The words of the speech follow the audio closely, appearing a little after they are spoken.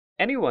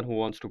anyone who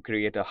wants to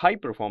create a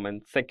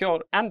high-performance, secure,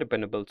 and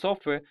dependable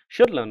software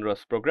should learn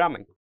Rust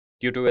programming.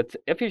 Due to its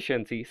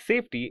efficiency,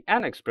 safety,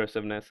 and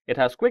expressiveness, it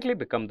has quickly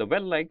become the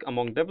well-liked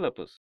among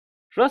developers.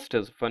 Rust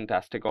is a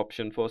fantastic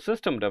option for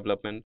system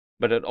development,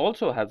 but it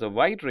also has a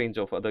wide range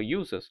of other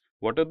uses.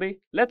 What are they?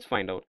 Let's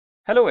find out.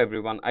 Hello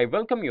everyone, I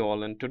welcome you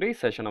all in today's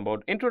session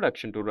about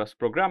Introduction to Rust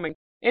Programming.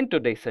 In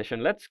today's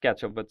session, let's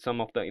catch up with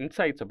some of the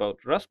insights about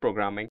Rust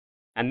programming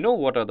and know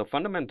what are the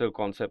fundamental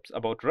concepts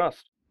about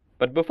Rust.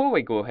 But before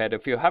we go ahead,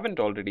 if you haven't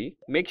already,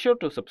 make sure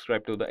to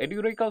subscribe to the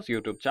Edureka's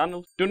YouTube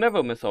channel to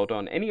never miss out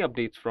on any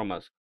updates from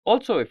us.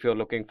 Also, if you're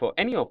looking for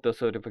any of the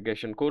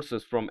certification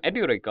courses from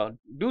Edureka,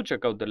 do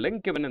check out the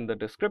link given in the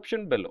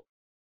description below.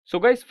 So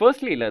guys,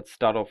 firstly, let's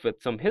start off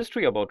with some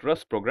history about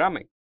Rust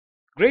programming.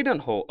 Graydon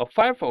Ho, a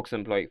Firefox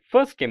employee,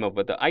 first came up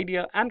with the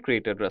idea and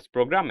created Rust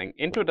programming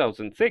in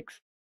 2006.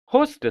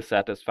 Ho's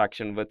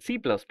dissatisfaction with C++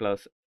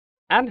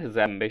 and his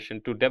ambition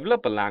to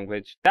develop a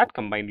language that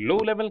combined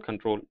low-level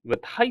control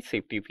with high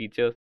safety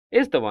features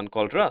is the one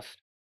called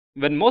Rust.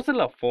 When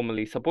Mozilla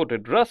formally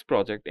supported Rust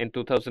project in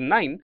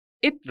 2009,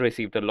 it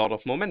received a lot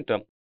of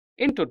momentum.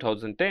 In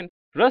 2010,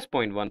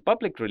 Rust.1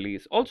 public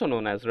release, also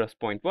known as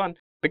Rust.1,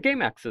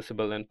 became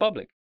accessible in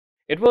public.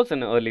 It was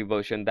an early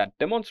version that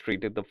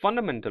demonstrated the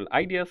fundamental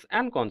ideas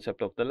and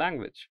concept of the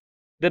language.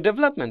 The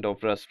development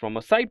of Rust from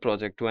a side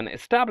project to an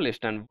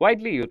established and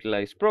widely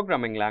utilized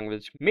programming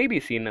language may be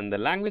seen in the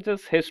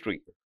language's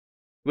history.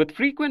 With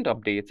frequent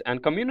updates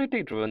and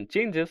community-driven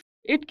changes,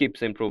 it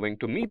keeps improving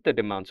to meet the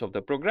demands of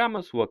the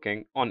programmers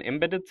working on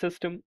embedded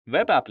system,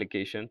 web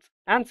applications,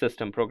 and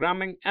system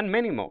programming, and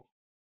many more.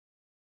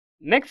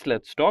 Next,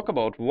 let's talk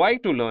about why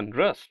to learn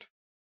Rust.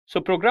 So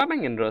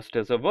programming in Rust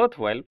is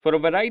worthwhile for a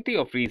variety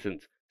of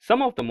reasons.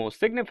 Some of the most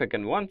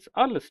significant ones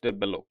are listed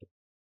below.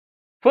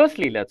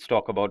 Firstly, let's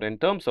talk about in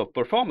terms of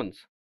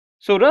performance.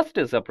 So Rust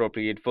is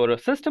appropriate for a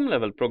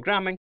system-level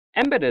programming,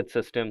 embedded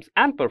systems,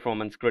 and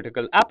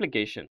performance-critical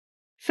applications,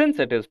 since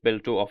it is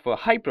built to offer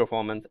high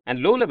performance and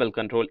low-level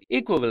control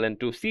equivalent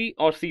to C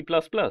or C++.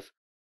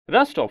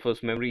 Rust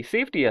offers memory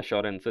safety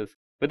assurances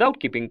without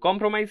keeping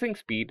compromising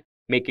speed,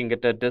 making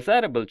it a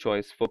desirable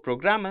choice for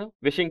programmers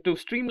wishing to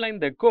streamline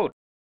their code.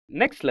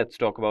 Next, let's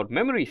talk about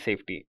memory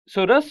safety.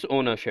 So Rust's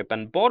ownership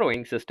and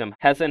borrowing system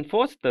has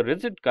enforced the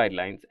rigid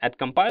guidelines at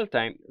compile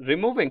time,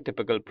 removing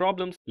typical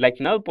problems like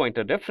null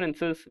pointer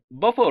references,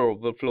 buffer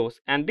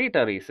overflows, and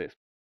data races.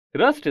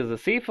 Rust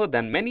is safer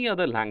than many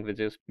other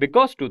languages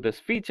because to this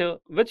feature,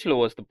 which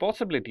lowers the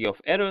possibility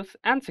of errors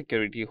and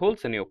security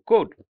holes in your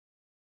code.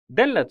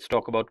 Then let's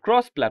talk about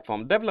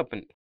cross-platform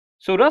development.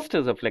 So Rust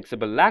is a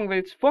flexible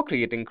language for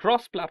creating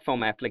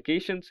cross-platform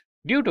applications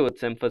due to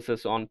its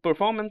emphasis on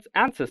performance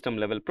and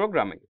system-level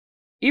programming.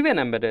 Even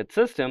embedded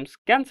systems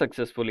can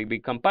successfully be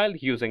compiled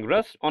using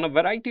Rust on a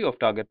variety of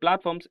target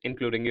platforms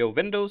including your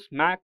Windows,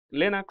 Mac,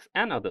 Linux,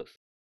 and others.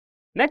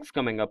 Next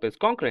coming up is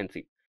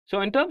concurrency.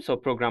 So in terms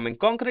of programming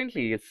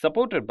concurrently is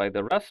supported by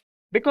the Rust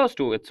because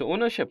to its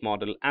ownership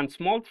model and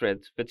small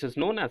threads, which is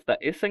known as the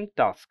async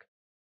task.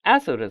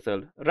 As a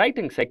result,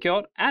 writing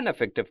secure and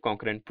effective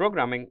concurrent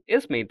programming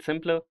is made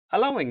simpler,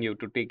 allowing you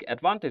to take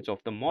advantage of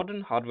the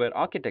modern hardware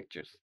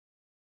architectures.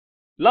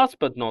 Last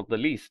but not the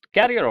least,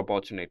 career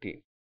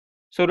opportunity.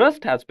 So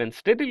Rust has been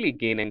steadily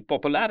gaining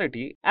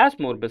popularity as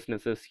more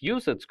businesses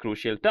use its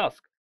crucial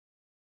task.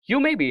 You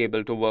may be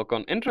able to work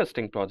on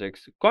interesting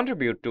projects,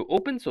 contribute to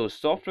open source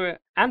software,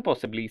 and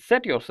possibly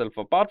set yourself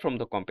apart from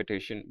the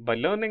competition by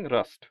learning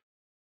Rust.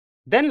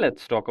 Then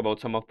let's talk about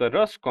some of the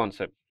Rust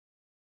concepts.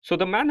 So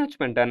the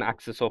management and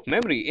access of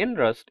memory in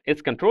Rust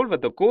is controlled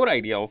with the core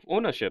idea of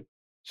ownership.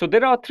 So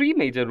there are three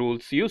major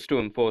rules used to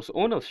enforce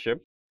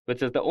ownership,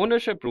 which is the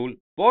ownership rule,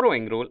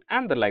 borrowing rule,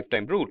 and the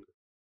lifetime rule.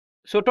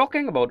 So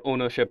talking about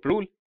ownership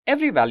rule,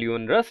 every value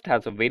in Rust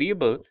has a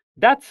variable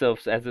that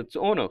serves as its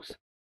owners.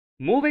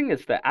 Moving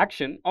is the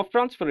action of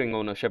transferring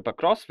ownership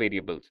across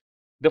variables.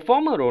 The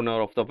former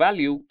owner of the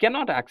value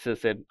cannot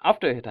access it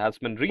after it has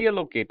been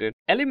reallocated,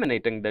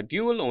 eliminating the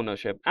dual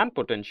ownership and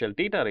potential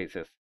data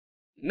races.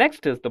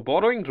 Next is the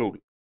borrowing rule.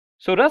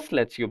 So Rust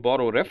lets you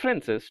borrow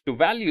references to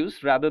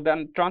values rather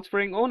than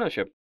transferring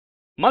ownership.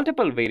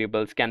 Multiple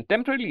variables can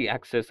temporarily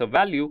access a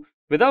value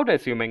without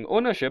assuming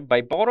ownership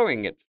by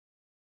borrowing it.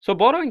 So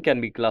borrowing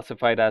can be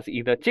classified as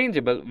either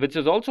changeable, which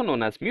is also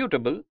known as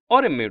mutable,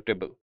 or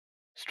immutable.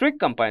 Strict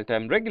compile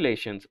time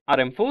regulations are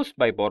enforced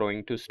by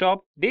borrowing to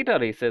stop data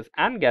races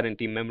and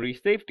guarantee memory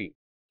safety.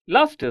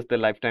 Last is the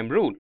lifetime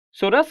rule.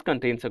 So Rust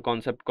contains a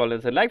concept called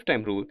as a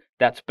lifetime rule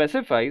that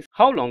specifies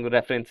how long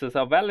references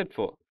are valid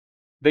for.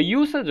 The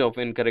usage of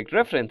incorrect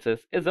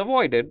references is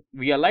avoided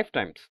via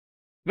lifetimes,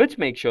 which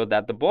makes sure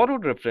that the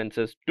borrowed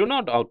references do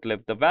not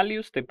outlive the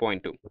values they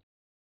point to.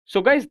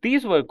 So guys,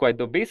 these were quite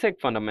the basic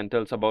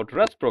fundamentals about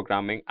Rust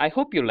programming. I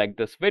hope you liked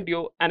this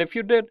video, and if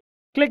you did,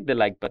 click the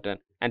like button.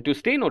 And to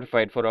stay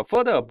notified for our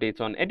further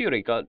updates on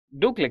Edureka,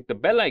 do click the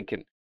bell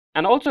icon.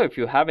 And also if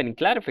you have any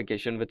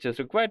clarification which is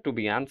required to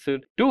be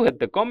answered, do hit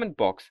the comment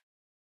box.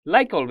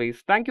 Like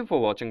always, thank you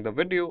for watching the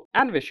video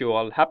and wish you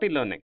all happy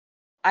learning.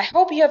 I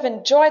hope you have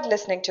enjoyed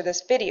listening to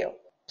this video.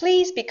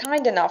 Please be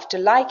kind enough to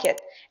like it,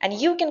 and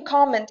you can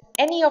comment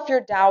any of your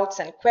doubts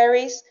and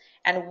queries,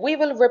 and we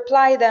will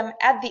reply them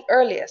at the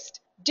earliest.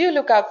 Do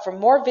look out for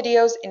more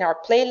videos in our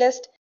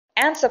playlist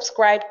and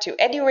subscribe to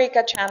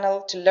Edureka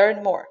channel to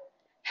learn more.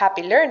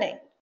 Happy learning!